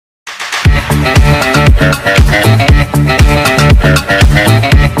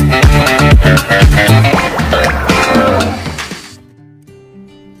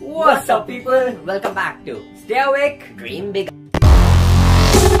What's up, people? Welcome back to Stay Awake, Dream Big.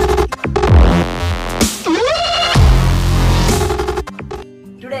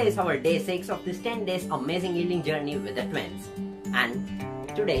 Today is our day 6 of this 10 days amazing healing journey with the twins. And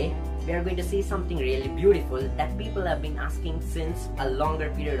today we are going to see something really beautiful that people have been asking since a longer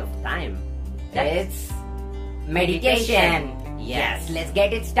period of time. It's meditation. Yes, let's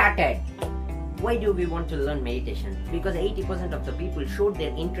get it started. Why do we want to learn meditation? Because 80% of the people showed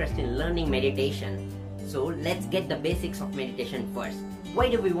their interest in learning meditation. So let's get the basics of meditation first. Why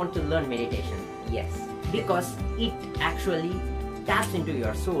do we want to learn meditation? Yes, because it actually taps into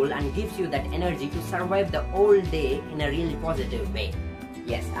your soul and gives you that energy to survive the whole day in a really positive way.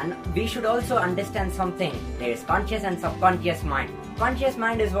 Yes, and we should also understand something. There is conscious and subconscious mind. Conscious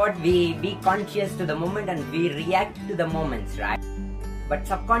mind is what we be conscious to the moment and we react to the moments, right? But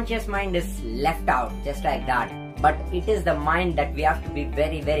subconscious mind is left out, just like that. But it is the mind that we have to be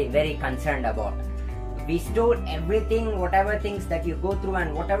very concerned about. We store everything, whatever things that you go through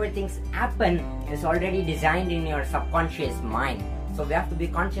and whatever things happen is already designed in your subconscious mind. So we have to be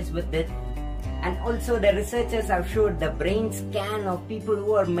conscious with it. And also the researchers have showed the brain scan of people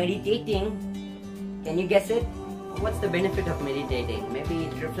who are meditating. Can you guess it? What's the benefit of meditating? Maybe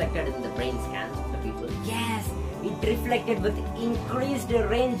it's reflected in the brain scans of the people. Yes, it reflected with increased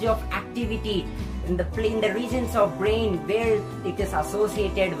range of activity in the regions of brain where it is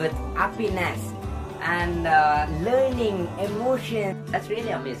associated with happiness and learning, emotion. That's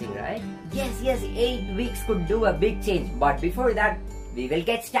really amazing, right? Yes, 8 weeks could do a big change. But before that, we will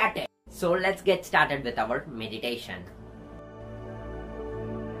get started. So let's get started with our meditation.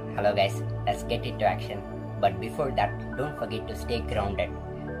 Hello guys, let's get into action. But before that, don't forget to stay grounded.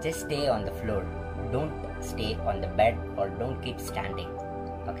 Just stay on the floor. Don't stay on the bed or don't keep standing.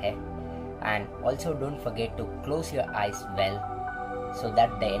 Okay? And also don't forget to close your eyes well, so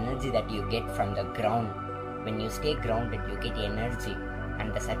that the energy that you get from the ground, when you stay grounded, you get energy,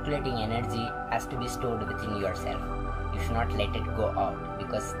 and the circulating energy has to be stored within yourself. You should not let it go out,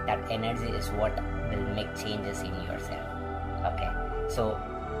 because that energy is what will make changes in yourself. Okay, so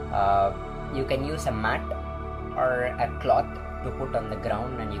you can use a mat or a cloth to put on the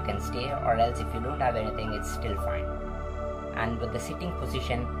ground and you can stay, or else if you don't have anything, it's still fine. And with the sitting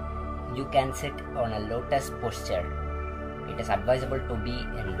position, you can sit on a lotus posture. It is advisable to be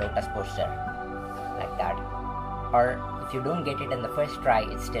in lotus posture like that. Or if you don't get it in the first try,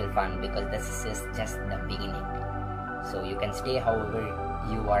 it's still fun, because this is just the beginning. So you can stay however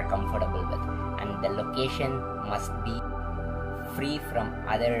you are comfortable with, and the location must be free from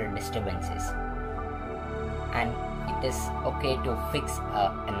other disturbances. And it is okay to fix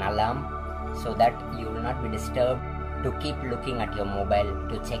an alarm so that you will not be disturbed to keep looking at your mobile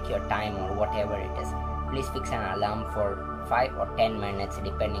to check your time or whatever it is. Please fix an alarm for 5 or 10 minutes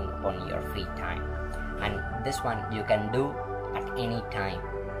depending upon your free time. And this one you can do at any time.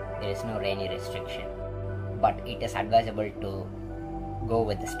 There is no any restriction. But it is advisable to go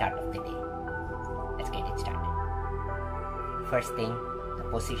with the start of the day. Let's get it started. First thing, the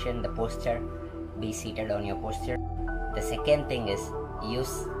position, the posture. Be seated on your posture. The second thing is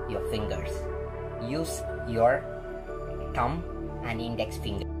use your fingers. Use your thumb and index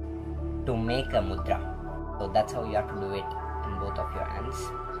finger to make a mudra. So that's how you have to do it in both of your hands.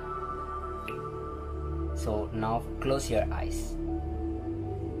 So now close your eyes.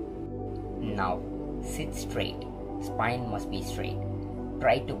 Now sit straight. Spine must be straight.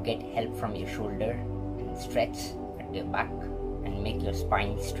 Try to get help from your shoulder and stretch at your back and make your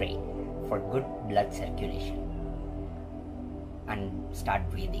spine straight for good blood circulation. And start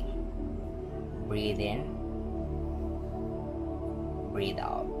breathing. Breathe in, breathe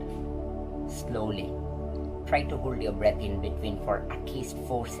out. Slowly. Try to hold your breath in between for at least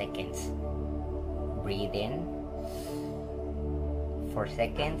 4 seconds. Breathe in 4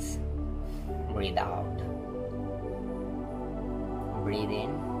 seconds. Breathe out. Breathe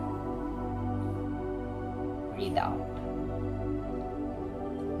in. Breathe out.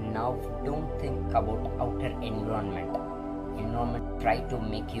 Now don't think about outer environment. Try to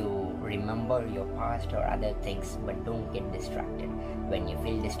make you remember your past or other things, but don't get distracted. When you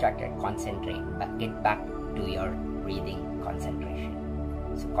feel distracted, concentrate, but get back to your breathing concentration.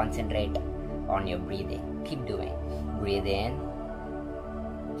 So concentrate on your breathing. Keep doing. Breathe in,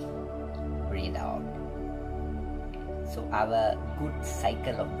 breathe out. So have a good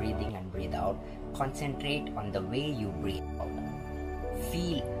cycle of breathing and breathe out. Concentrate on the way you breathe out.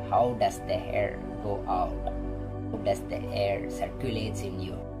 Feel how does the air go out. How does the air circulates in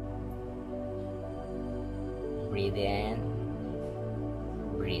you. Breathe in,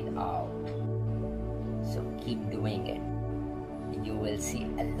 breathe out. So keep doing it. You will see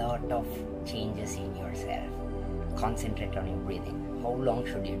a lot of changes in yourself. Concentrate on your breathing. How long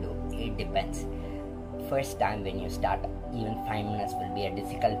should you do? It depends. First time when you start, even 5 minutes will be a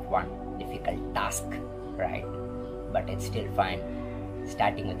difficult task, right? But it's still fine.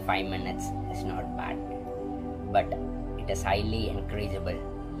 Starting with 5 minutes is not bad, but it is highly encourageable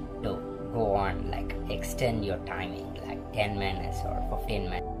to go on, like extend your timing, like 10 minutes or 15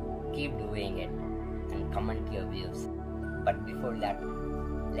 minutes. Keep doing it and comment your views. But before that,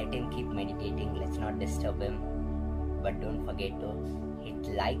 let him keep meditating. Let's not disturb him. But don't forget to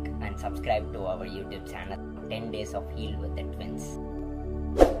hit like and subscribe to our YouTube channel. 10 days of Heal with the Twins.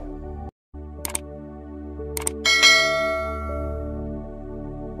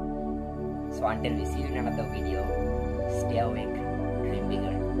 So until we see you in another video, stay awake, dream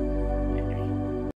bigger.